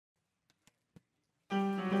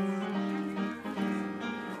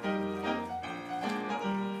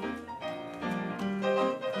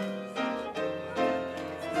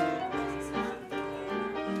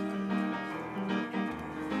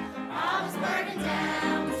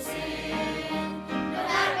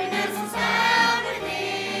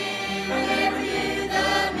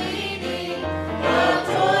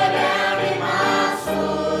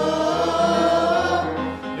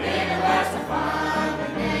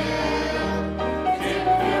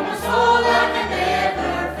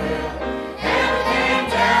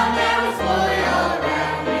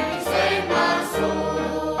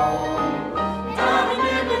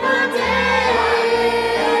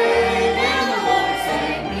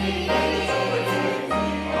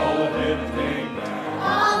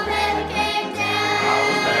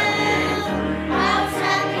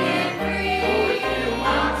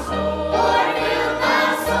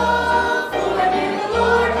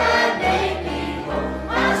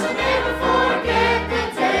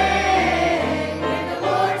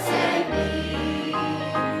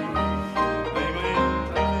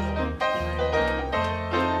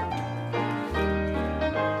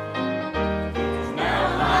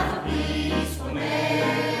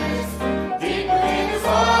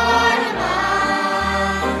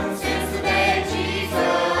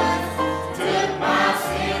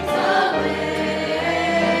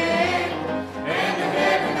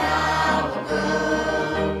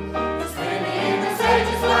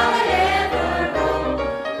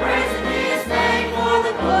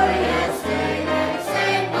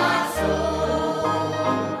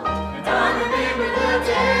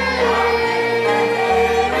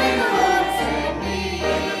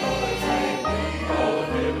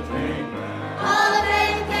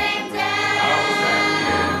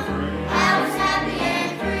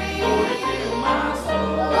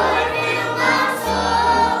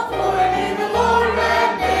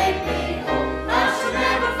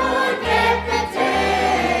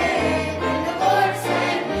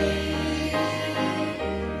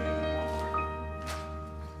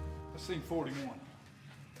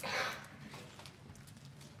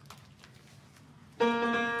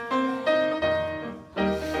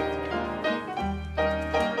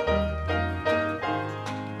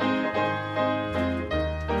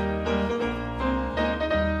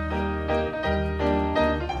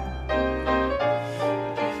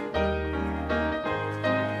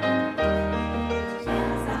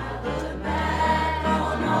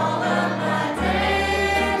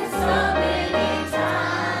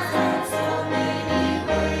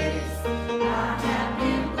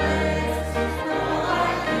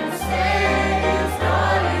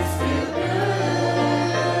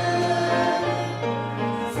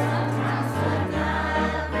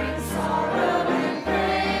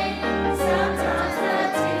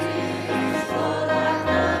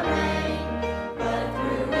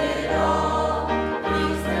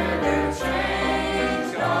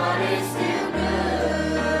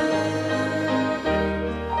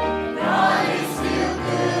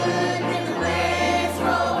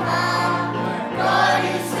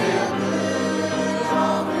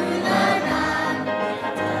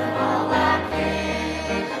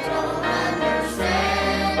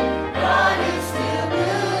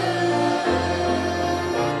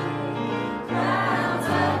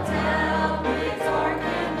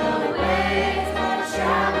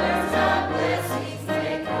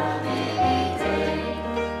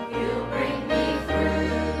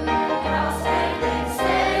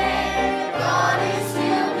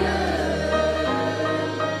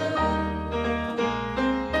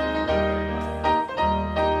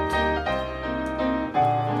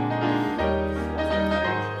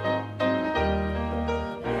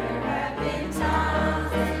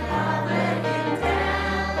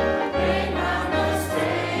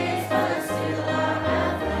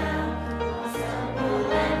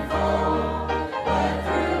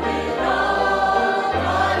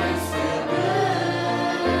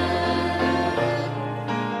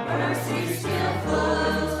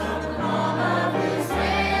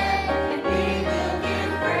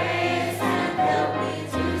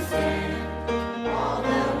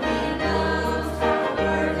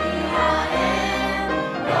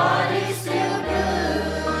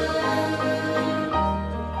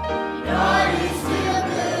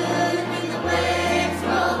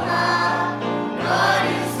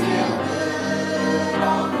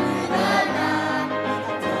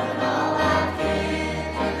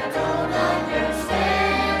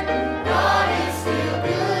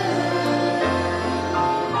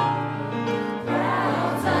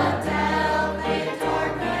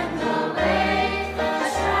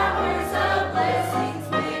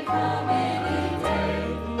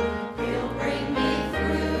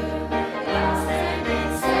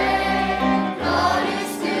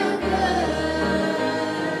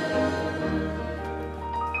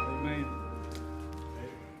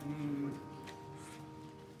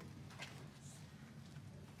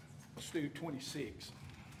do 26.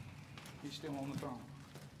 He's still on the throne.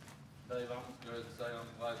 Dave, I'm good to say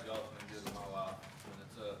I'm glad God's been good in my life. And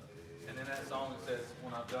it's and in that song it says,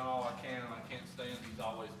 when I've done all I can and I can't stand, He's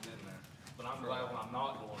always been there. But I'm glad when I'm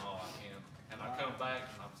not doing all I can, and I come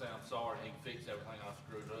back and I'm saying I'm sorry, He can fix everything I've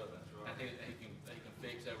screwed up, and He can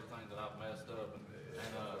fix everything that I've messed up,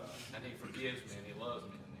 and He forgives me and He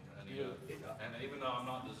loves me, and even though I'm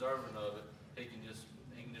not deserving of it, He can just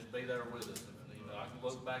be there with us. And, I can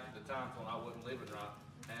look back at the times when I wasn't living right,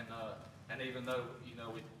 and even though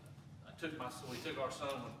we took our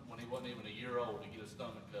son when he wasn't even a year old to get his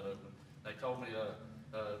stomach cut open. They told me it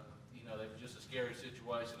was just a scary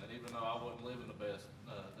situation, and even though I wasn't living the best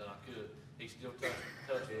that I could, He still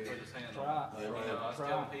touched me and put His hand on me. I was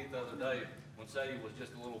telling Heath the other day, when Sadie was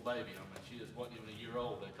just a little baby, I mean, she just wasn't even a year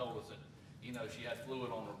old, they told us that, she had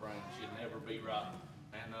fluid on her brain, she'd never be right.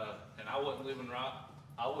 And I wasn't living right.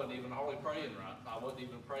 I wasn't even hardly praying right. I wasn't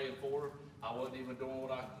even praying for her. I wasn't even doing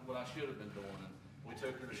what I should have been doing. And we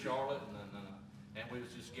took her to Charlotte, and we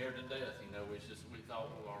was just scared to death. We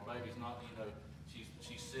thought, well, our baby's not,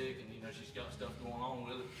 she's sick, and she's got stuff going on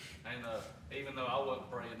with it. And even though I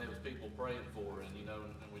wasn't praying, there was people praying for her, and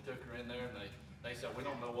and we took her in there, and they said, we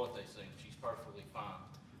don't know what they seen. She's perfectly fine.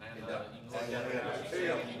 And you can look at her now, she's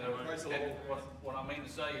singing, and what I mean to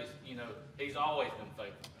say is, He's always been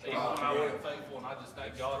faithful. Even when I wasn't faithful, and I just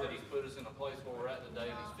thank God that He's put us in a place where we're at today,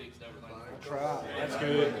 and He's fixed everything for us. That's right. That's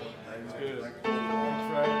good. That's good.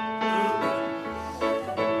 That's right.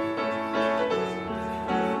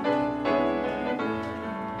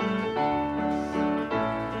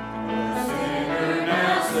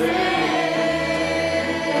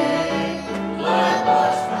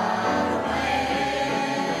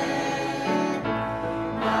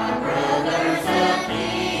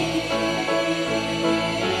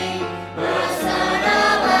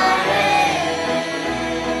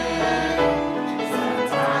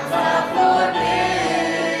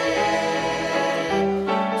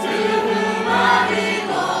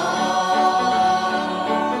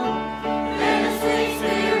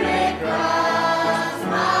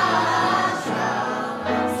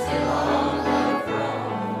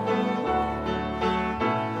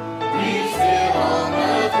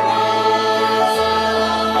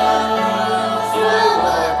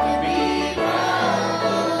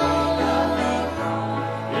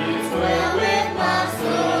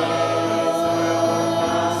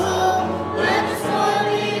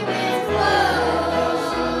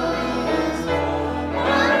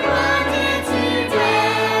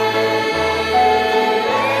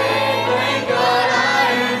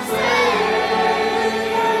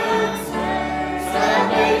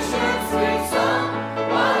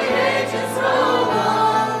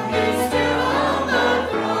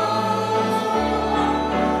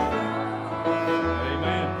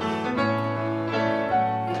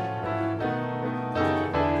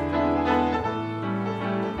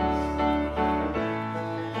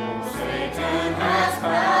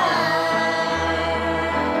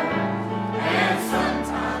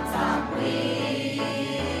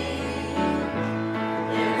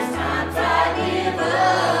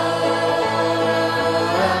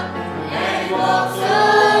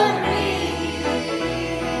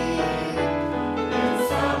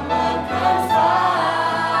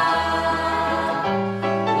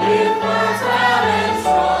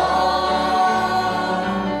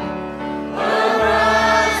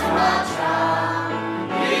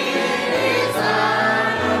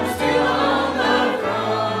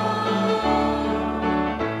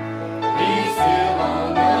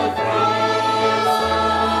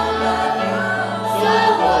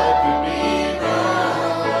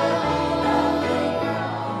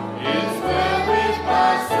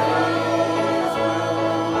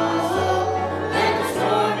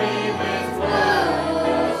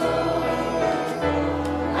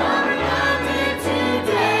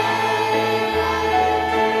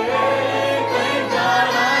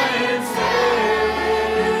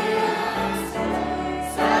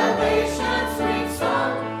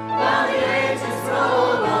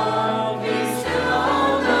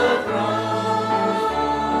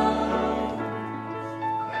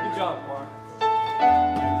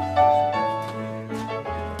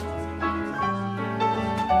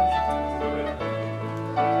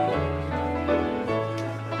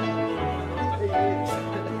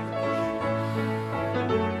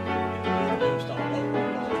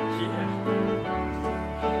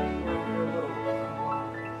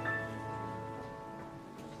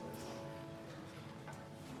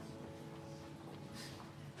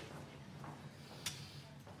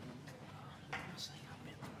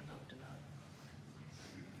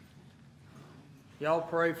 Y'all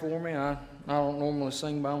pray for me. I don't normally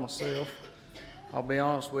sing by myself. I'll be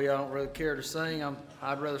honest with you, I don't really care to sing.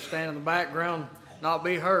 I'd rather stand in the background, not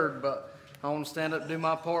be heard, but I want to stand up and do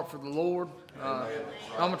my part for the Lord. I'm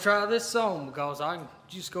going to try this song because I can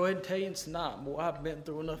just go ahead and tell you tonight, boy, I've been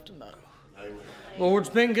through enough to know. Lord's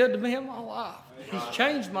been good to me in my life. He's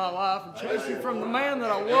changed my life and changed me from the man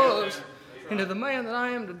that I was into the man that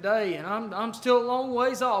I am today. And I'm still a long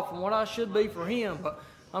ways off from what I should be for Him, but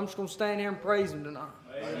I'm just going to stand here and praise Him tonight.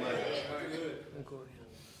 Amen.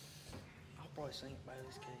 I'll probably sing it by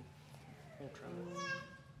this key. We'll try it.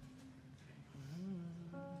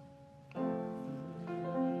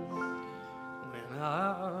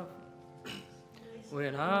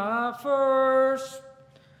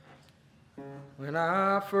 When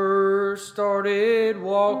I first started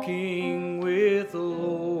walking with the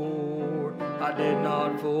Lord, I did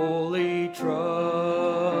not fully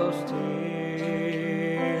trust Him.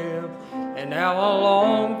 And now I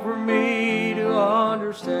long for me to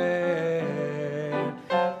understand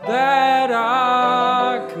that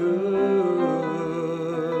I could.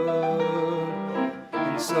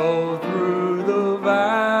 And so through the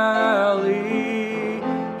valley,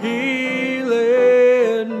 He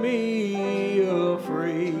led me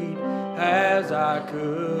afraid as I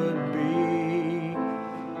could be,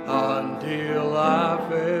 until I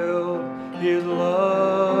felt His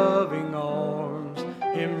loving arms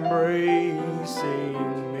embracing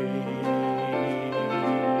me.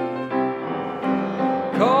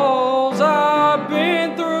 'Cause I've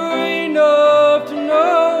been through enough to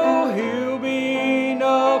know He'll be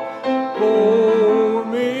enough for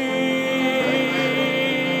me.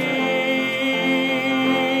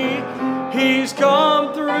 He's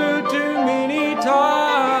come through too many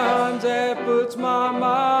times, that puts my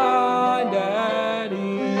mind at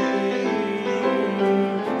ease.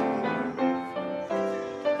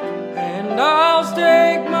 And I'll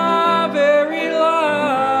stake my very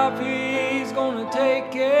life, He's gonna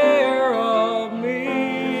take care of me.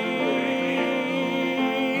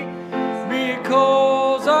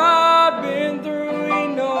 Because I've been through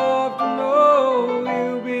enough to know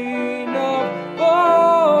He'll be enough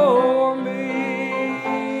for me.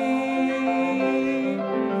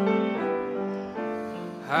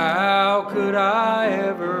 How could I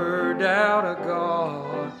ever doubt a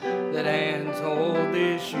God that hands hold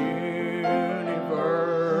this universe?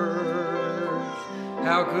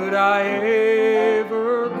 How could I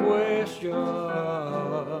ever question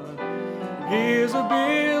His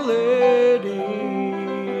ability?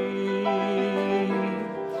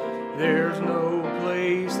 There's no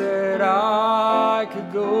place that I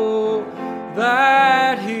could go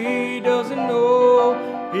that He doesn't know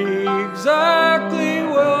exactly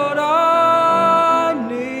what I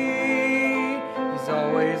need. He's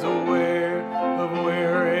always aware of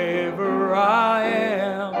wherever I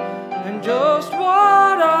am and just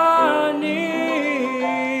what I need.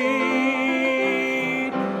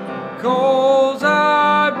 'Cause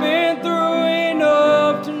I've been through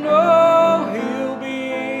enough to know He'll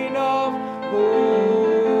be enough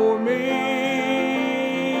for me.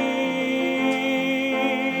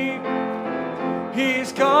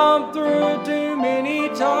 He's come through too many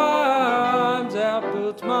times, that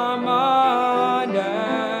puts my mind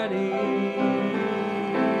at ease.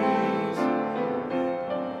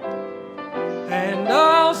 And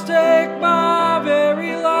I'll stake my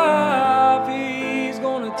very life, He's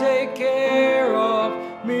gonna take care of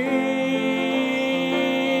me.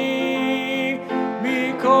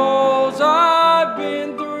 Because I've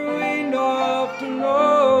been through enough to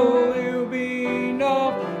know He'll be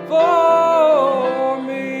enough for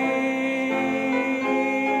me.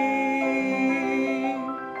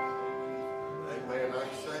 Amen. I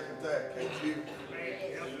can second that, can't you?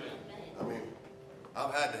 I mean,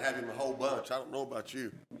 I've had to have Him a whole bunch. I don't know about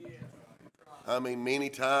you. I mean, many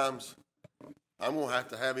times, I'm going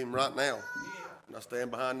to have Him right now. When I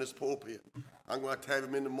stand behind this pulpit, I'm going to have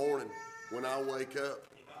Him in the morning when I wake up.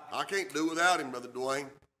 I can't do without Him, Brother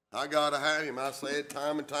Dwayne. I got to have Him. I say it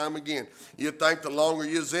time and time again. You'd think the longer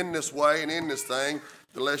you're in this way and in this thing,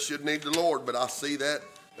 the less you'd need the Lord. But I see that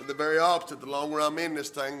the very opposite. The longer I'm in this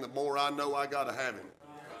thing, the more I know I got to have Him.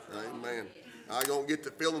 Amen. I don't get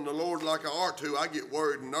to feeling the Lord like I ought to. I get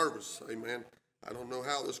worried and nervous. Amen. I don't know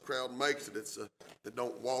how this crowd makes it. It's that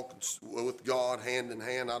don't walk with God hand in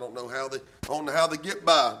hand. I don't know how they get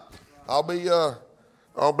by. I'll be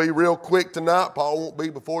real quick tonight. Paul won't be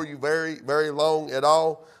before you very, very long at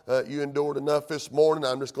all. You endured enough this morning.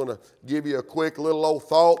 I'm just going to give you a quick little old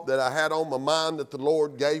thought that I had on my mind that the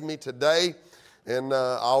Lord gave me today, and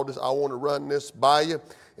I want to run this by you.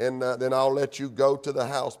 and then I'll let you go to the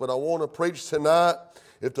house. But I want to preach tonight,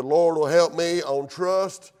 if the Lord will help me, on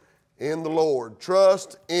trust in the Lord.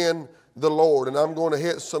 Trust in the Lord. And I'm going to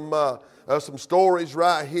hit some stories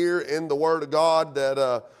right here in the Word of God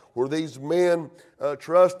that where these men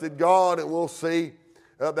trusted God, and we'll see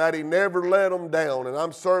that He never let them down. And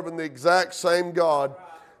I'm serving the exact same God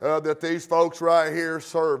that these folks right here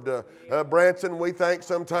served. Branson, we think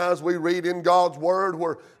sometimes we read in God's Word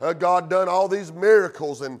where God done all these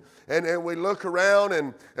miracles, and we look around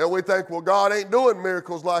and we think, well, God ain't doing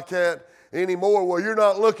miracles like that anymore. Well, you're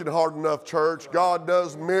not looking hard enough, church. God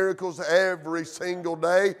does miracles every single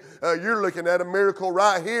day. You're looking at a miracle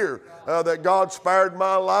right here that God spared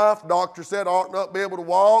my life. Doctor said I ought not be able to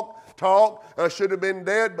walk, talk, should have been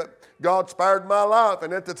dead, but God spared my life.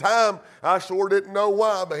 And at the time, I sure didn't know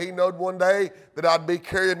why, but He knowed one day that I'd be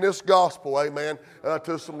carrying this gospel, amen,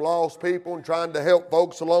 to some lost people and trying to help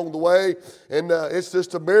folks along the way. And it's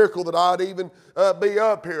just a miracle that I'd even be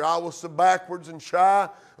up here. I was so backwards and shy.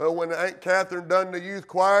 When Aunt Catherine done the youth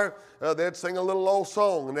choir, they'd sing a little old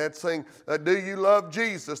song, and they'd sing, "Do You Love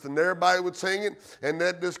Jesus?" And everybody would sing it, and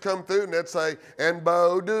they'd just come through, and they'd say, "And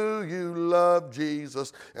Bo, do you love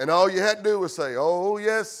Jesus?" And all you had to do was say, "Oh,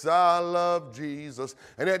 yes, I love Jesus."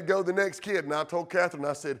 And they'd go to the next kid, and I told Catherine,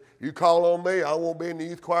 I said, "You call on me, I won't be in the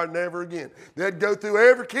youth choir never again." They'd go through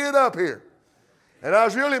every kid up here. And I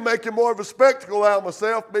was really making more of a spectacle out of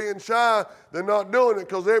myself being shy than not doing it,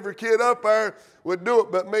 because every kid up there would do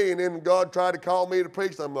it but me. And then God tried to call me to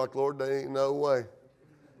preach. I'm like, Lord, there ain't no way.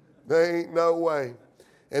 There ain't no way.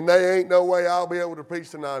 And there ain't no way I'll be able to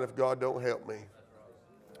preach tonight if God don't help me.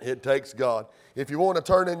 It takes God. If you want to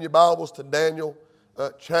turn in your Bibles to Daniel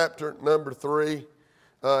chapter number 3.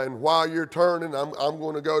 And while you're turning, I'm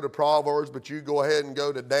going to go to Proverbs, but you go ahead and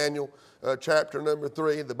go to Daniel chapter number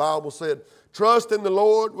 3. The Bible said, "Trust in the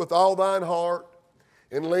Lord with all thine heart,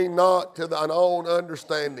 and lean not to thine own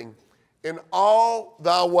understanding. In all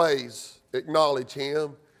thy ways acknowledge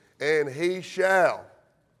Him, and He shall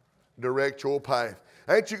direct your path."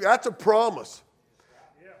 Ain't you? That's a promise.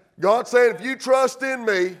 God said, if you trust in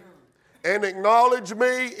me and acknowledge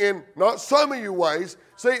me in not some of your ways.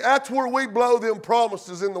 See, that's where we blow them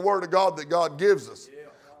promises in the Word of God that God gives us.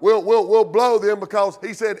 We'll blow them because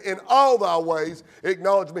He said, in all thy ways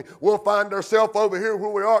acknowledge me. We'll find ourselves over here where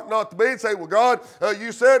we ought not to be and say, well, God,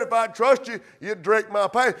 you said if I trust you, you'd direct my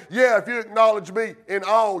path. Yeah, if you acknowledge me in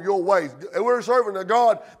all your ways. We're serving a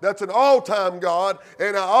God that's an all-time God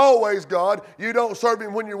and an always God. You don't serve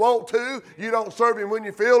Him when you want to. You don't serve Him when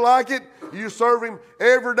you feel like it. You serve Him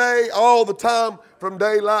every day, all the time, from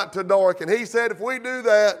daylight to dark. And He said if we do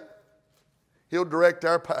that, He'll direct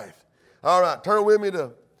our path. All right, turn with me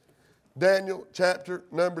to Daniel chapter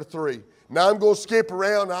number 3. Now I'm going to skip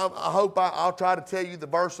around. I hope I'll try to tell you the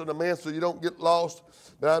verse in a minute so you don't get lost.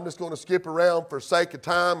 But I'm just going to skip around for sake of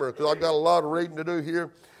time, or because I've got a lot of reading to do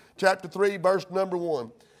here. Chapter 3, verse number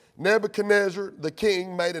 1. Nebuchadnezzar the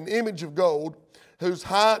king made an image of gold, whose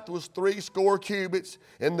height was 60 cubits,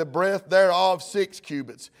 and the breadth thereof 6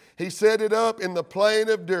 cubits. He set it up in the plain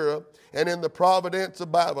of Dura, and in the province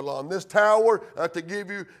of Babylon. This tower, to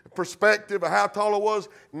give you perspective of how tall it was,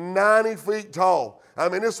 90 feet tall. I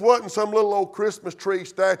mean, this wasn't some little old Christmas tree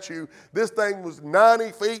statue. This thing was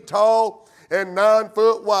 90 feet tall and 9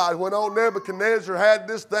 foot wide. When old Nebuchadnezzar had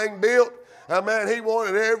this thing built, man, he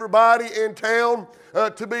wanted everybody in town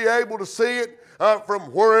to be able to see it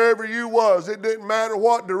from wherever you was. It didn't matter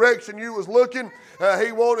what direction you was looking.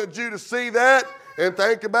 He wanted you to see that and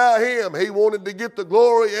think about Him. He wanted to get the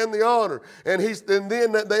glory and the honor. And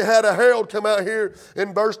then they had a herald come out here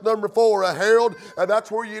in verse number 4. A herald,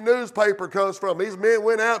 that's where your newspaper comes from. These men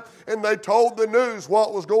went out and they told the news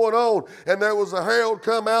what was going on. And there was a herald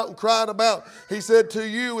come out and cried about. He said, "To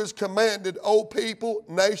you is commanded, O people,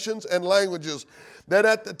 nations, and languages, that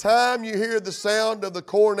at the time you hear the sound of the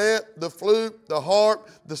cornet, the flute, the harp,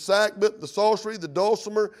 the sackbut, the psaltery, the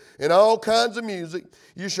dulcimer, and all kinds of music,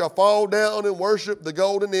 you shall fall down and worship the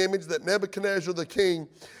golden image that Nebuchadnezzar the king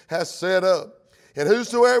has set up. And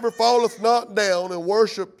whosoever falleth not down and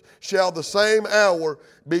worship shall the same hour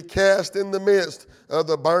be cast in the midst of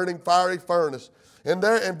the burning fiery furnace." And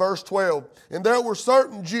there in verse 12, "And there were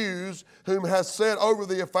certain Jews whom has set over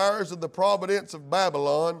the affairs of the province of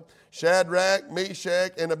Babylon, Shadrach,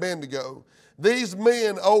 Meshach, and Abednego. These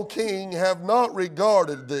men, O king, have not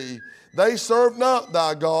regarded thee. They serve not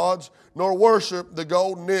thy gods, nor worship the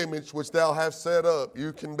golden image which thou hast set up."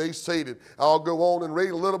 You can be seated. I'll go on and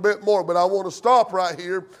read a little bit more, but I want to stop right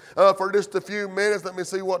here for just a few minutes. Let me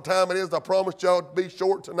see what time it is. I promised y'all to be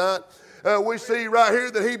short tonight. We see right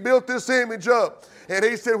here that he built this image up. And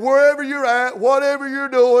he said, wherever you're at, whatever you're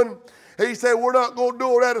doing, He said, we're not going to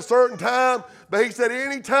do it at a certain time, but he said,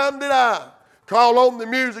 any time that I call on the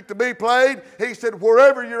music to be played, he said,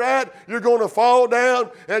 wherever you're at, you're going to fall down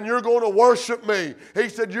and you're going to worship me. He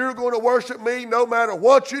said, you're going to worship me no matter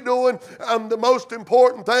what you're doing. I'm the most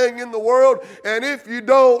important thing in the world. And if you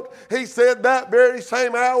don't, he said, that very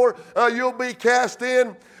same hour, you'll be cast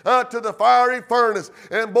in to the fiery furnace.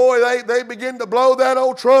 And boy, they begin to blow that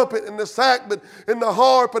old trumpet and the sackbut and the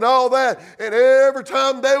harp and all that. And every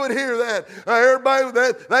time they would hear that,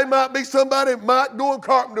 everybody, they might be somebody might doing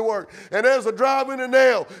carpenter work. And there's a driving a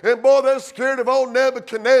nail. And boy, they're scared of old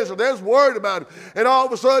Nebuchadnezzar. They're worried about him. And all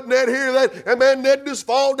of a sudden they'd hear that, and man, they'd just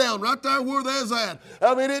fall down right there where they's at.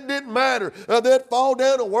 I mean, it didn't matter. They'd fall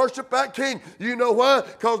down and worship that king. You know why?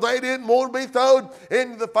 Because they didn't want to be thrown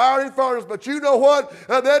into the fiery furnace. But you know what?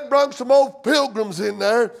 They'd brought some old pilgrims in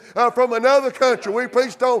there from another country. We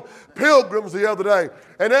preached on pilgrims the other day.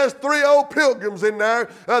 And there's 3 old pilgrims in there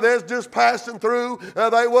that's just passing through.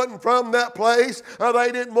 They wasn't from that place.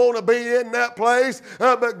 They didn't want to be in that place.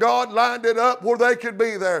 But God lined it up where they could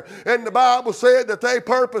be there. And the Bible said that they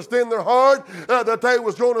purposed in their heart that they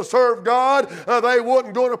was going to serve God. They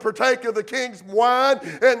wasn't going to partake of the king's wine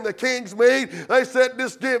and the king's meat. They said,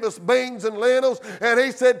 just give us beans and lentils. And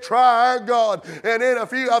he said, try our God. And in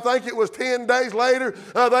I think it was 10 days later,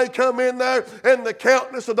 they come in there, and the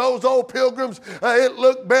countenance of those old pilgrims, it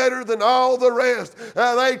looked better than all the rest.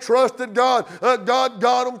 They trusted God. God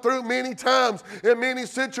got them through many times in many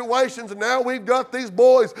situations. And now we've got these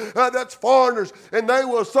boys that's foreigners, and they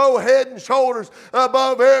were so head and shoulders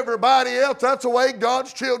above everybody else. That's the way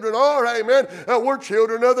God's children are. Amen. We're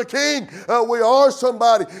children of the King. We are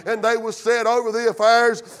somebody. And they were set over the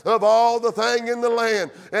affairs of all the thing in the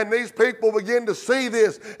land. And these people begin to see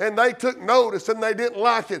this, and they took notice, and they didn't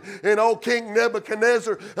like it. And old King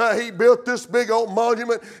Nebuchadnezzar, he built this big old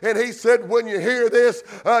monument, and he said, when you hear this,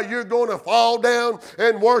 you're going to fall down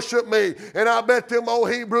and worship me. And I bet them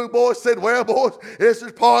old Hebrew boys said, well, boys, this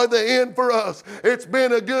is part of the end for us. It's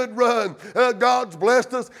been a good run. God's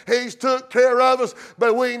blessed us. He's took care of us,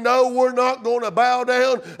 but we know we're not going to bow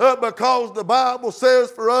down because the Bible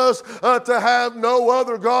says for us to have no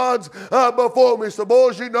other gods before me. So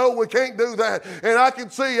boys, you know we can't do that. And I can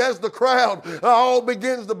see as the crowd all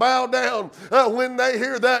begins to bow down when they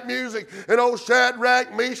hear that music. And old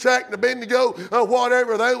Shadrach, Meshach, and Abednego,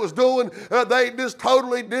 whatever they was doing, they just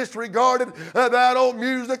totally disregarded that old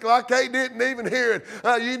music like they didn't even hear it.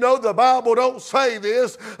 You know the Bible don't say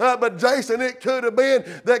this, but Jason, it could have been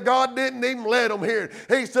that God didn't even let them hear it.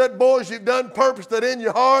 He said, boys, you've done purposed it in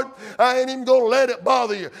your heart. I ain't even going to let it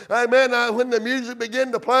bother you. Amen. When the music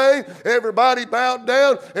began to play, everybody bowed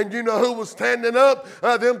down, and you know who was standing up?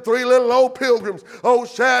 Them 3 little old pilgrims, old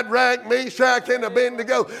Shadrach, Meshach, and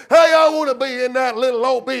Abednego. Hey, I want to be in that little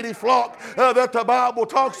old bitty flock that the Bible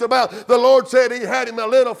talks about. The Lord said he had him a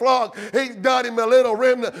little flock. He's got him a little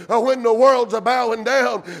remnant when the world's a bowing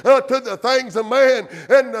down to the things of man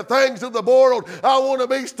and the things of the world. I want to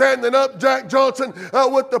be standing up, Jack Johnson,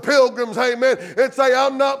 with the pilgrims, amen, and say,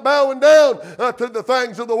 I'm not bowing down to the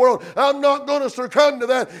things of the world. I'm not going to succumb to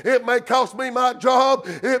that. It may cost me my job.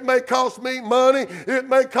 It may cost me money. It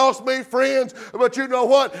may cost me friends. But you know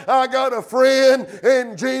what? I got a friend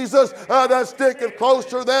in Jesus that's sticking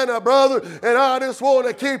closer than a brother. And I just want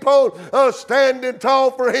to keep on standing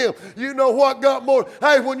tall for him. You know what got more?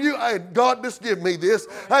 Hey, God, just give me this.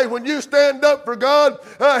 Hey, when you stand up for God,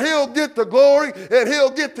 he'll get the glory and he'll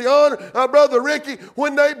get the honor. Brother Ricky,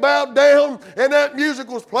 when they bowed down and that music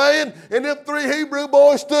was playing and them 3 Hebrew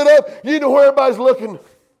boys stood up, you know where everybody's looking.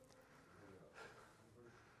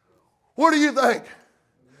 What do you think?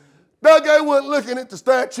 Doug, I wasn't looking at the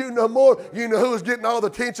statue no more. You know who was getting all the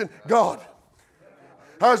attention? God.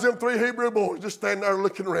 How's them 3 Hebrew boys just standing there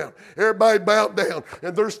looking around? Everybody bowed down,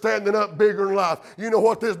 and they're standing up bigger than life. You know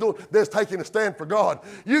what they're doing? They're taking a stand for God.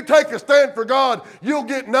 You take a stand for God, you'll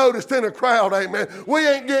get noticed in a crowd, amen. We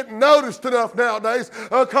ain't getting noticed enough nowadays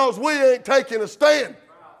because we ain't taking a stand.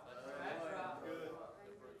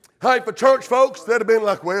 Hey, for church folks, they'd have been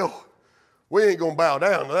like, well, we ain't going to bow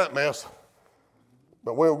down to that mess,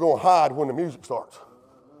 but we're going to hide when the music starts.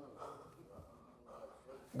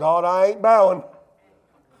 God, I ain't bowing.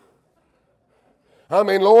 I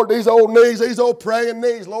mean, Lord, these old knees, these old praying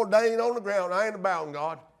knees, Lord, they ain't on the ground. I ain't bowing,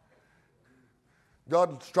 God.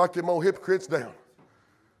 God struck them old hypocrites down.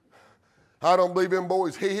 I don't believe them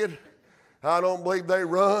boys hid. I don't believe they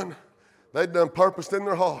run. They done purposed in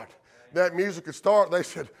their heart. That music would start, they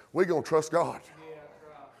said, we're going to trust God.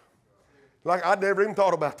 Like, I never even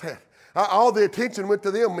thought about that. All the attention went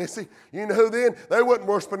to them, Missy. You know who then? They wasn't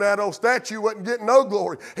worshiping that old statue, wasn't getting no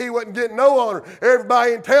glory. He wasn't getting no honor.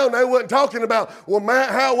 Everybody in town, they wasn't talking about, well, Matt,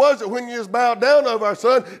 how was it when you just bowed down over our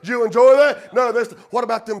son? Did you enjoy that? No, what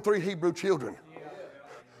about them 3 Hebrew children?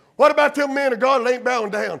 What about them men of God that ain't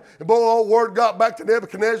bowing down? And boy, old word got back to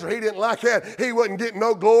Nebuchadnezzar. He didn't like that. He wasn't getting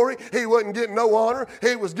no glory. He wasn't getting no honor.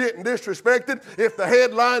 He was getting disrespected. If the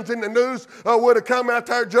headlines in the news would have come out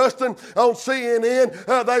there, Justin, on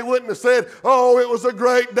CNN, they wouldn't have said, oh, it was a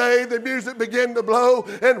great day. The music began to blow.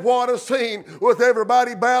 And what a scene with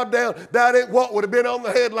everybody bowed down. That ain't what would have been on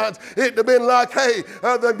the headlines. It'd have been like, hey,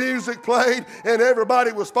 the music played and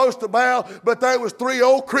everybody was supposed to bow, but there was 3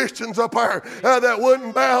 old Christians up there that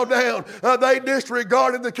wouldn't bow down. They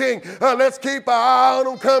disregarded the king. Let's keep our eye on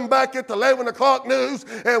them. Come back at the 11 o'clock news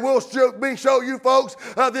and we'll show you folks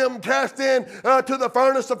them cast in to the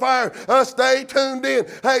furnace of fire. Stay tuned in.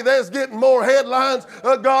 Hey, there's getting more headlines.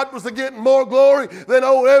 God was getting more glory than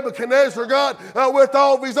old Nebuchadnezzar got with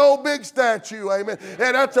all of his old big statue. Amen.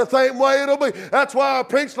 And that's the same way it'll be. That's why I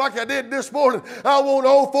preached like I did this morning. I want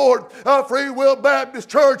Old Ford Free Will Baptist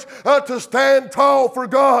Church to stand tall for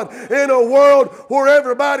God in a world where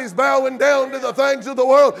everybody's bowing down to the things of the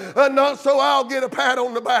world, and not so I'll get a pat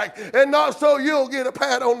on the back, and not so you'll get a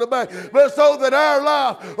pat on the back, but so that our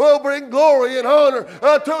life will bring glory and honor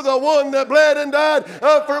to the one that bled and died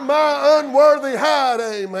for my unworthy hide.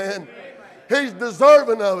 Amen. He's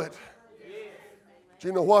deserving of it. But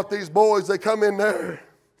you know what? These boys, they come in there.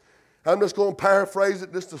 I'm just going to paraphrase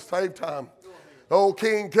it just to save time. The old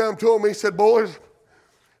king come to him. He said, boys,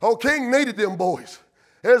 old king needed them boys.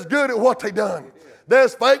 They're as good at what they done. They're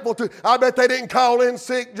faithful to. I bet they didn't call in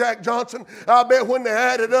sick Jack Johnson. I bet when they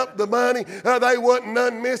added up the money, they wasn't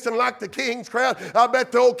none missing like the king's crowd. I bet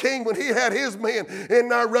the old king, when he had his men in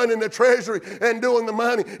there running the treasury and doing the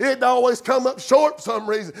money, it'd always come up short for some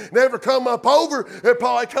reason. Never come up over. It'd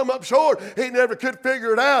probably come up short. He never could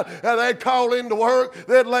figure it out. They'd call in to work.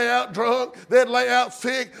 They'd lay out drunk. They'd lay out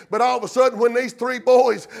sick. But all of a sudden, when these 3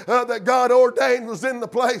 boys that God ordained was in the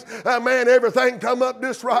place, man, everything come up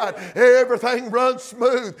just right. Everything runs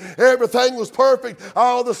smooth. Everything was perfect.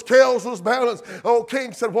 All the scales was balanced. Old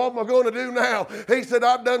king said, what am I going to do now? He said,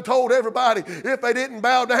 I've done told everybody if they didn't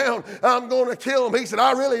bow down, I'm going to kill them. He said,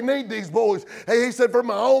 I really need these boys. Hey, he said, for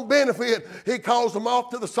my own benefit, he calls them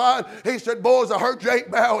off to the side. He said, boys, I heard you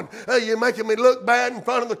ain't bowing. Hey, you're making me look bad in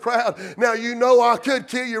front of the crowd. Now, you know I could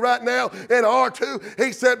kill you right now in R2.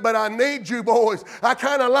 He said, but I need you boys. I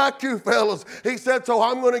kind of like you fellas. He said, so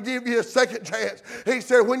I'm going to give you a second chance. He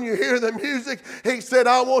said, when you hear the music, he said,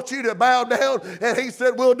 I want you to bow down. And he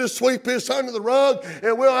said, we'll just sweep this under the rug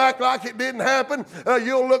and we'll act like it didn't happen.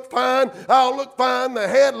 You'll look fine. I'll look fine. The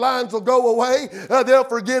headlines will go away. They'll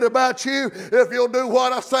forget about you if you'll do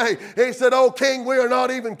what I say. He said, oh, king, we are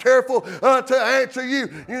not even careful to answer you.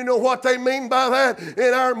 You know what they mean by that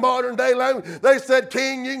in our modern day language? They said,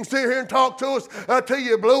 king, you can sit here and talk to us till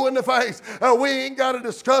you're blue in the face. We ain't got to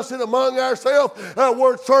discuss it among ourselves.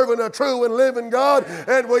 We're serving a true and living God,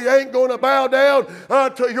 and we ain't going to bow down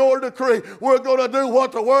to your decree. We're going to do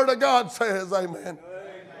what the Word of God says. Amen.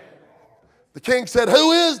 The king said,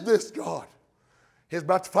 who is this God? He's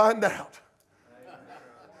about to find out.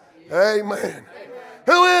 Amen.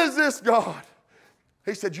 Who is this God?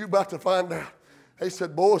 He said, you're about to find out. He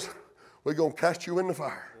said, boys, we're going to cast you in the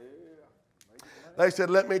fire. They said,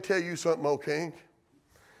 let me tell you something, O king.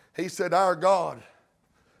 He said, our God.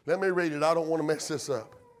 Let me read it. I don't want to mess this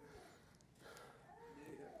up.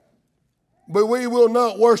 But we will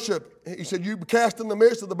not worship. He said, you be cast in the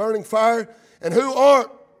midst of the burning fire. And who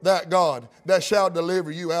art that God that shall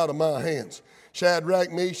deliver you out of my hands?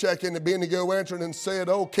 Shadrach, Meshach, and Abednego answered and said,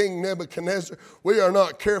 O King Nebuchadnezzar, we are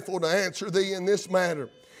not careful to answer thee in this matter.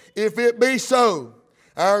 If it be so,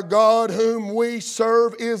 our God whom we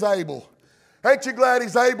serve is able. Ain't you glad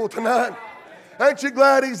he's able tonight? Ain't you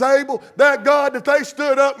glad he's able? That God that they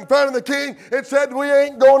stood up in front of the king and said, we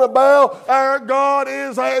ain't going to bow. Our God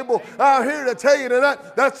is able. I'm here to tell you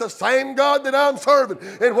tonight, that's the same God that I'm serving.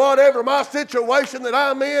 And whatever my situation that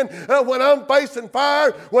I'm in, when I'm facing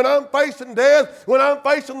fire, when I'm facing death, when I'm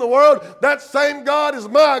facing the world, that same God is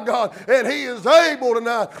my God. And he is able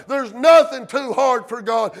tonight. There's nothing too hard for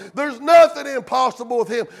God. There's nothing impossible with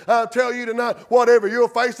him. I'll tell you tonight, whatever you're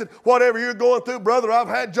facing, whatever you're going through, brother, I've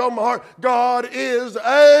had you on my heart. God is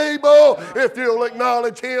able. If you'll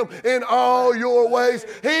acknowledge him in all your ways,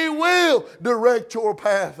 he will direct your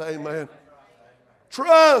path. Amen.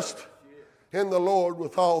 Trust in the Lord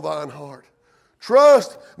with all thine heart.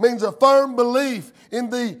 Trust means a firm belief in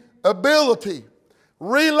the ability,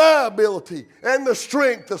 reliability, and the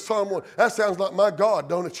strength of someone. That sounds like my God,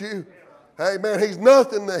 don't it you? Amen. He's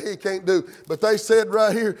nothing that he can't do. But they said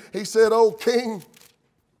right here, he said, "O king,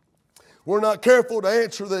 we're not careful to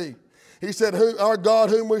answer thee." He said, "Our God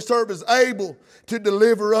whom we serve is able to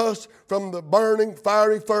deliver us from the burning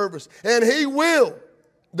fiery furnace, and he will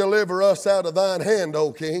deliver us out of thine hand,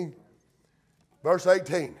 O king." Verse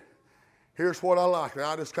 18. Here's what I like.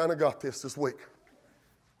 Now, I just kind of got this week,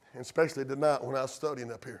 and especially tonight when I was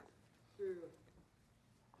studying up here.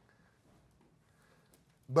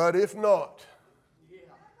 But if not,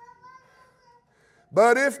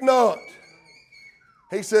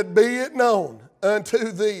 he said, "Be it known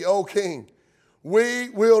unto thee, O king, we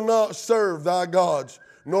will not serve thy gods,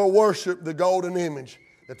 nor worship the golden image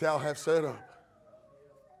that thou hast set up."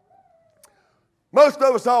 Most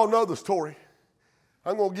of us all know the story.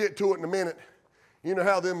 I'm going to get to it in a minute. You know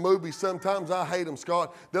how them movies, sometimes I hate them,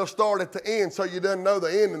 Scott. They'll start at the end so you don't know the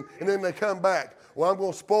ending, and then they come back. Well, I'm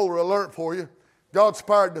going to spoiler alert for you. God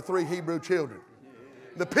spared the 3 Hebrew children.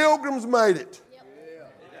 The pilgrims made it.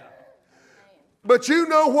 But you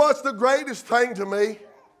know what's the greatest thing to me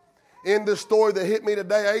in this story that hit me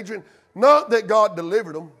today, Adrian? Not that God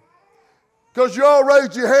delivered them. Because you all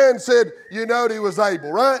raised your hand and said, you know he was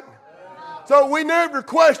able, right? So we never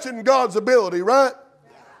questioned God's ability, right?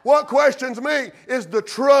 What questions me is the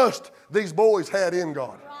trust these boys had in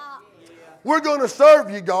God. We're going to serve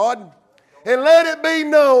you, God, and let it be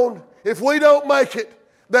known if we don't make it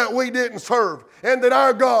that we didn't serve, and that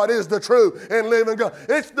our God is the true and living God.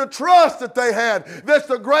 It's the trust that they had that's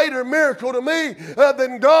the greater miracle to me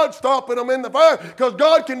than God stopping them in the fire, because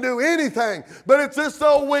God can do anything. But it's this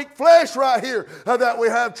old weak flesh right here that we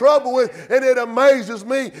have trouble with, and it amazes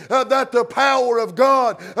me that the power of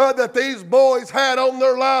God that these boys had on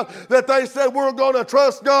their life, that they said, we're going to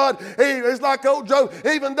trust God. It's like old Job,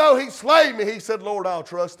 even though he slayed me, he said, Lord, I'll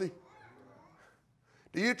trust thee.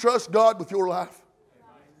 Do you trust God with your life?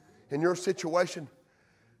 In your situation?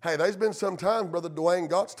 Hey, there's been some times, Brother Dwayne,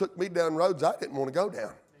 God's took me down roads I didn't want to go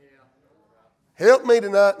down. Help me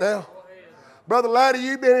tonight now. Brother Laddie,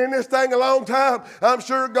 you've been in this thing a long time. I'm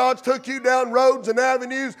sure God's took you down roads and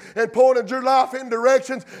avenues and pointed your life in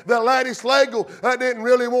directions that Laddie Slagle didn't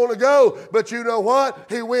really want to go. But you know what?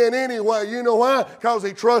 He went anyway. You know why? Because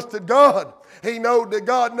he trusted God. He knowed that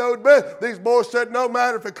God knowed best. These boys said, no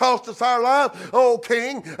matter if it cost us our life, O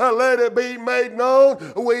King, let it be made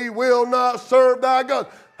known, we will not serve thy God.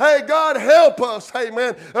 Hey, God, help us,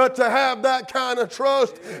 amen, to have that kind of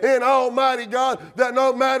trust in Almighty God, that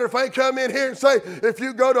no matter if they come in here and say, if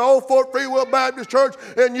you go to Old Fort Free Will Baptist Church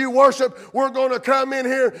and you worship, we're going to come in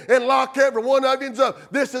here and lock every one of you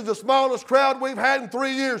up. This is the smallest crowd we've had in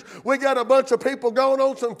 3 years. We got a bunch of people going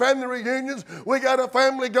on some family reunions. We got a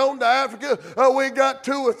family going to Africa. We got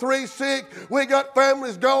 2 or 3 sick. We got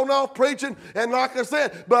families going off preaching. And like I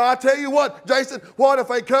said, but I tell you what, Jason, what if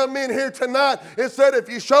they come in here tonight and said, if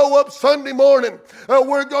you show up Sunday morning,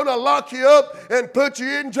 we're going to lock you up and put you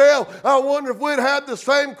in jail. I wonder if we'd have the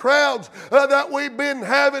same crowds that we've been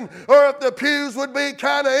having, or if the pews would be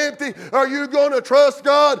kind of empty. Are you going to trust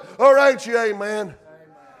God, or ain't you? Amen.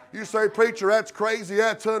 You say, preacher, that's crazy,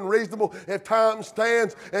 that's unreasonable. If time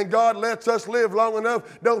stands and God lets us live long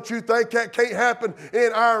enough, don't you think that can't happen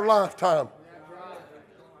in our lifetime?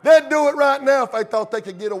 They'd do it right now if they thought they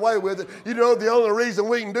could get away with it. You know, the only reason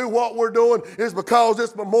we can do what we're doing is because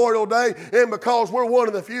it's Memorial Day, and because we're one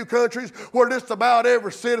of the few countries where just about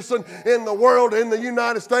every citizen in the world, in the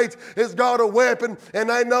United States, has got a weapon, and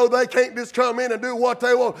they know they can't just come in and do what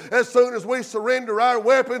they want. As soon as we surrender our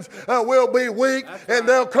weapons, we'll be weak, and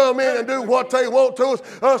they'll come in and do what they want to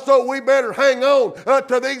us. So we better hang on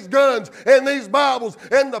to these guns and these Bibles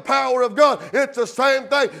and the power of God. It's the same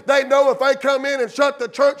thing. They know if they come in and shut the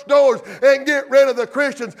church doors and get rid of the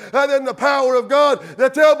Christians and then the power of God,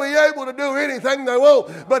 that they'll be able to do anything they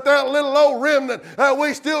want. But that little old remnant,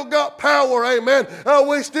 we still got power, amen.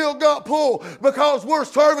 We still got pull, because we're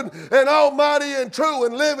serving an almighty and true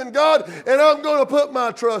and living God, and I'm going to put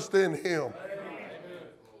my trust in him.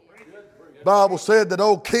 The Bible said that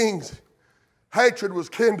old king's hatred was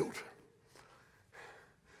kindled.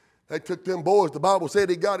 They took them boys. The Bible said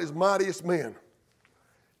he got his mightiest men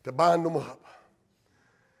to bind them up.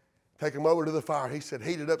 Take them over to the fire. He said,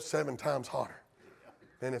 heat it up 7 times hotter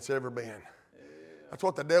than it's ever been. That's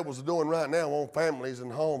what the devil's doing right now on families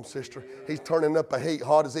and homes, sister. He's turning up the heat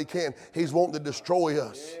hot as he can. He's wanting to destroy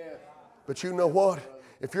us. But you know what?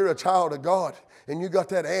 If you're a child of God and you got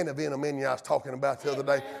that antivenom in you I was talking about the other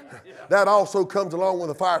day, that also comes along with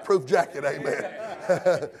a fireproof jacket, amen.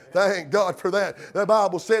 Thank God for that. The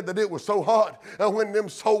Bible said that it was so hot when them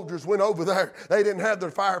soldiers went over there, they didn't have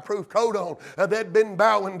their fireproof coat on. They'd been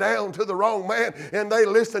bowing down to the wrong man, and they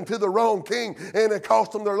listened to the wrong king, and it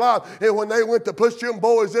cost them their life. And when they went to push them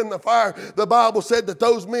boys in the fire, the Bible said that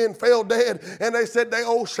those men fell dead, and they said they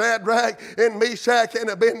old Shadrach and Meshach and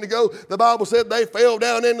Abednego, the Bible said they fell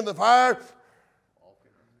down into the fire.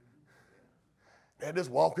 They're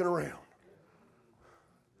just walking around.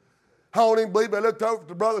 I don't even believe they looked over at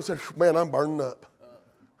the brother and said, man, I'm burning up.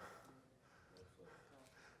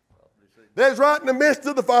 They was right in the midst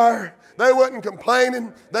of the fire. They wasn't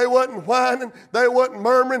complaining. They wasn't whining. They wasn't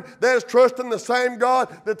murmuring. They was trusting the same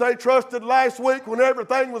God that they trusted last week when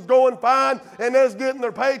everything was going fine, and they was getting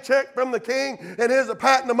their paycheck from the king, and he's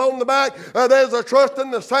patting them on the back. They was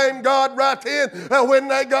trusting the same God right then when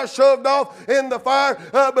they got shoved off in the fire.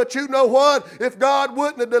 But you know what? If God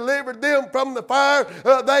wouldn't have delivered them from the fire,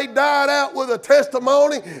 they died out with a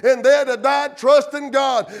testimony, and they'd have died trusting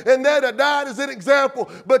God, and they'd have died as an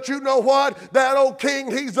example. But you know what? That old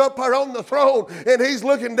king, he's up there on the throne, and he's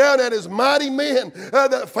looking down at his mighty men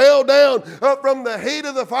that fell down from the heat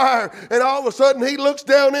of the fire. And all of a sudden he looks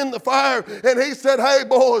down in the fire, and he said, hey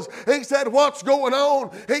boys, he said, what's going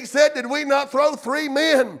on? He said, did we not throw 3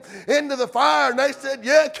 men into the fire? And they said,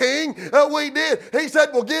 yeah, king, we did. He said,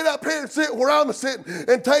 well, get up here and sit where I'm sitting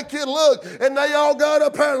and take you a look. And they all got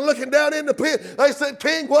up there and looking down in the pit. They said,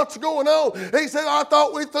 king, what's going on? He said, I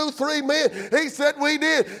thought we threw 3 men. He said, we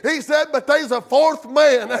did. He said, but there's a 4th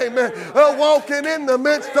man, amen, walking in the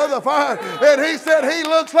midst of the fire. And he said, he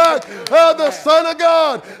looks like the Son of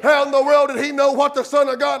God. How in the world did he know what the Son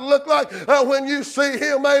of God looked like? When you see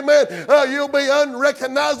him, amen, you'll be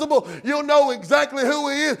unrecognizable. You'll know exactly who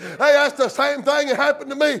he is. Hey, that's the same thing that happened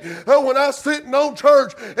to me when I was sitting on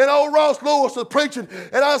church, and old Ross Lewis was preaching,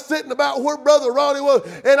 and I was sitting about where Brother Ronnie was,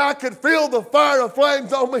 and I could feel the fire of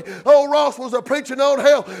flames on me. Old Ross was preaching on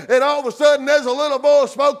hell, and all of a sudden there's a little boy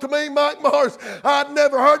spoke to me, Mike Morris. I'd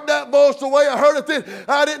never heard that voice the way I heard it then.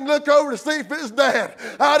 I didn't look over to see if it was Dad.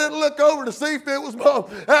 I didn't look over to see if it was Mom.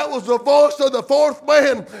 That was the voice of the 4th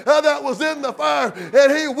man that was in the fire.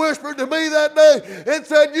 And he whispered to me that day and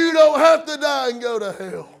said, you don't have to die and go to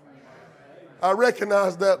hell. I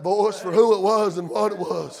recognized that voice for who it was and what it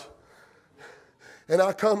was. And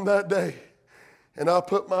I come that day and I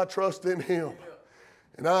put my trust in him.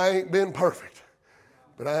 And I ain't been perfect,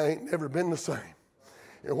 but I ain't never been the same.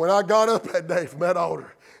 And when I got up that day from that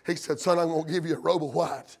altar, he said, son, I'm going to give you a robe of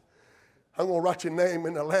white. I'm going to write your name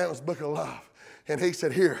in the Lamb's Book of Life. And he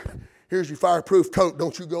said, here's your fireproof coat.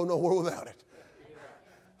 Don't you go nowhere without it.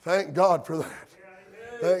 Thank God for that.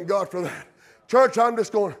 Thank God for that. Church,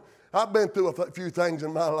 I've been through a few things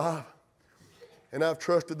in my life, and I've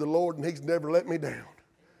trusted the Lord, and he's never let me down.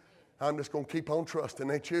 I'm just going to keep on trusting,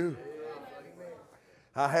 ain't you?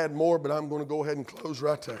 I had more, but I'm going to go ahead and close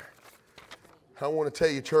right there. I want to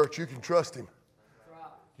tell you, church, you can trust him.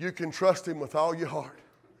 You can trust him with all your heart.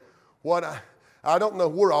 I don't know,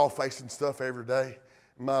 we're all facing stuff every day.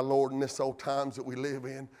 My Lord, in this old times that we live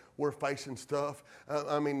in, we're facing stuff.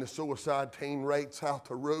 The suicide teen rates out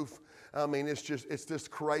the roof. It's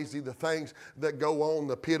just crazy, the things that go on,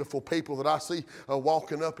 the pitiful people that I see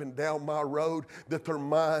walking up and down my road, that their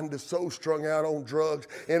mind is so strung out on drugs.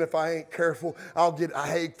 And if I ain't careful, I'll get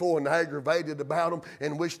hateful and aggravated about them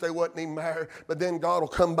and wish they wasn't even married. But then God will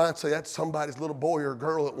come by and say, that's somebody's little boy or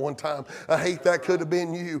girl at one time. I hate that could have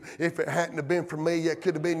been you. If it hadn't have been for me, it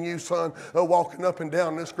could have been you, son, walking up and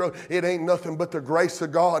down this road. It ain't nothing but the grace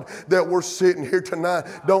of God that we're sitting here tonight.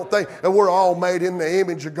 Don't think that we're all made in the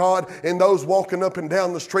image of God. And those walking up and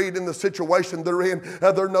down the street in the situation they're in,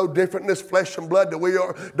 they're no different in this flesh and blood that we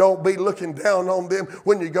are. Don't be looking down on them.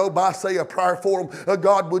 When you go by, say a prayer for them.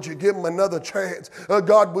 God, would you give them another chance?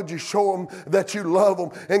 God, would you show them that you love them?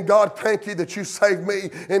 And God, thank you that you saved me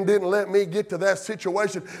and didn't let me get to that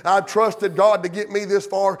situation. I trusted God to get me this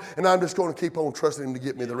far, and I'm just going to keep on trusting him to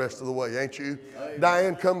get me the rest of the way, ain't you? Amen.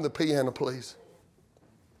 Diane, come to the piano, please.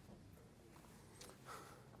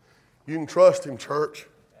 You can trust him, church.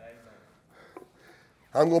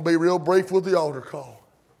 I'm going to be real brief with the altar call.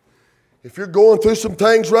 If you're going through some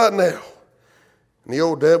things right now, and the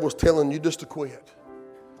old devil's telling you just to quit.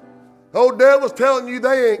 The old devil's telling you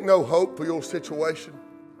they ain't no hope for your situation.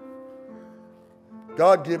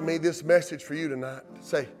 God give me this message for you tonight.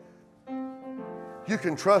 Say, you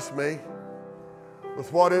can trust me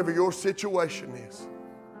with whatever your situation is.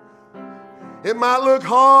 It might look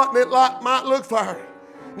hot and it might look fiery.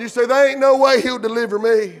 And you say, there ain't no way he'll deliver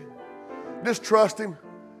me. Just trust him.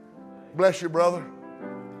 Bless you, brother.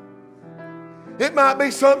 It might be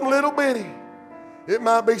something little bitty. It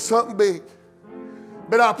might be something big.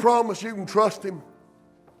 But I promise you can trust him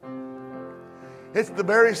It's the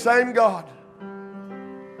very same God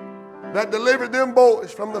that delivered them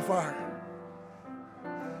boys from the fire.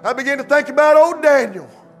 I began to think about old Daniel.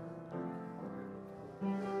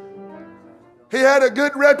 He had a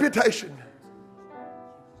good reputation.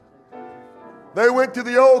 They went to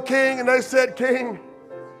the old king and they said, King,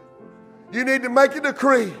 you need to make a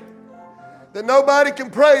decree that nobody can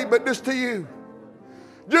pray but just to you.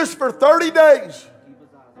 Just for 30 days.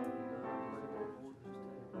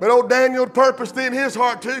 But old Daniel purposed in his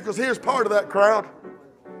heart too, because he was part of that crowd.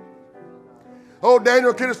 Old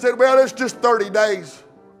Daniel could have said, well, it's just 30 days.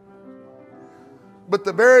 But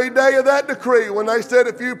the very day of that decree, when they said,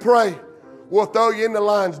 if you pray, we'll throw you in the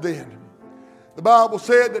lion's den. The Bible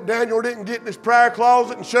said that Daniel didn't get in his prayer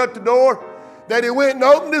closet and shut the door, that he went and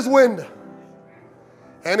opened his window.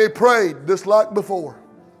 And he prayed just like before.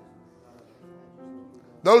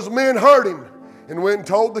 Those men heard him and went and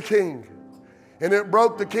told the king. And it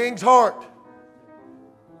broke the king's heart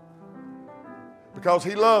because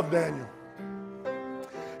he loved Daniel.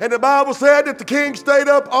 And the Bible said that the king stayed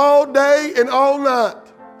up all day and all night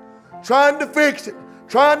trying to fix it,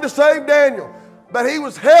 trying to save Daniel. But he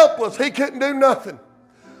was helpless. He couldn't do nothing.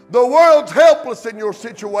 The world's helpless in your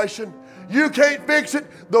situation. You can't fix it.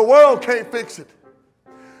 The world can't fix it.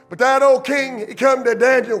 But that old king, he come to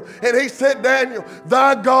Daniel and he said, Daniel,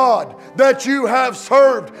 thy God that you have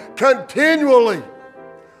served continually.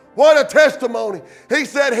 What a testimony. He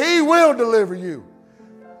said he will deliver you.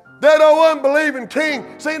 That old unbelieving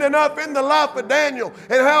king seen enough in the life of Daniel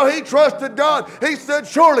and how he trusted God. He said,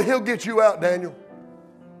 surely he'll get you out, Daniel.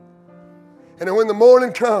 And then when the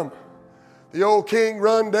morning come, the old king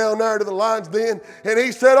run down there to the lion's den and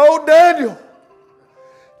he said, oh, Daniel,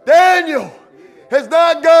 Daniel, has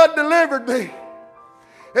not God delivered thee?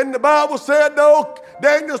 And the Bible said, no,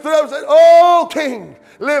 Daniel stood up and said, oh, king,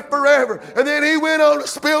 live forever. And then he went on to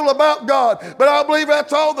spill about God. But I believe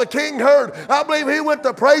that's all the king heard. I believe he went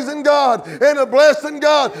to praising God and to blessing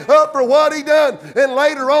God up for what he done. And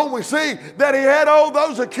later on we see that he had all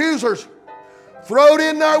those accusers thrown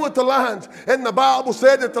in there with the lions. And the Bible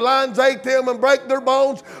said that the lions ate them and break their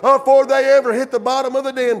bones before they ever hit the bottom of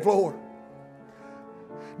the den floor.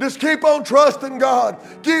 Just keep on trusting God.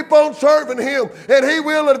 Keep on serving him. And he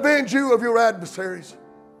will avenge you of your adversaries.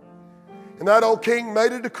 And that old king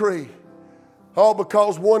made a decree. All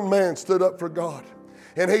because one man stood up for God.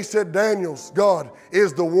 And he said, Daniel's God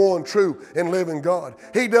is the one true and living God.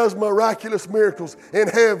 He does miraculous miracles in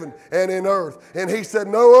heaven and in earth. And he said,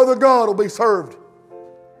 no other God will be served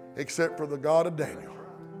except for the God of Daniel.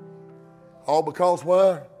 All because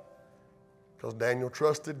why? Because Daniel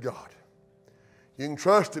trusted God. You can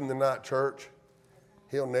trust him tonight, church.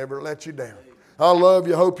 He'll never let you down. I love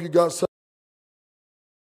you. Hope you got something.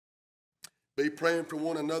 Be praying for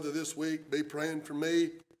one another this week. Be praying for me.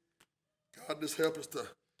 God, just help us to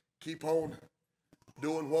keep on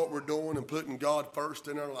doing what we're doing and putting God first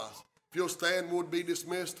in our lives. If you'll stand, we'll be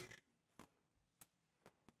dismissed.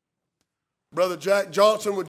 Brother Jack Johnson would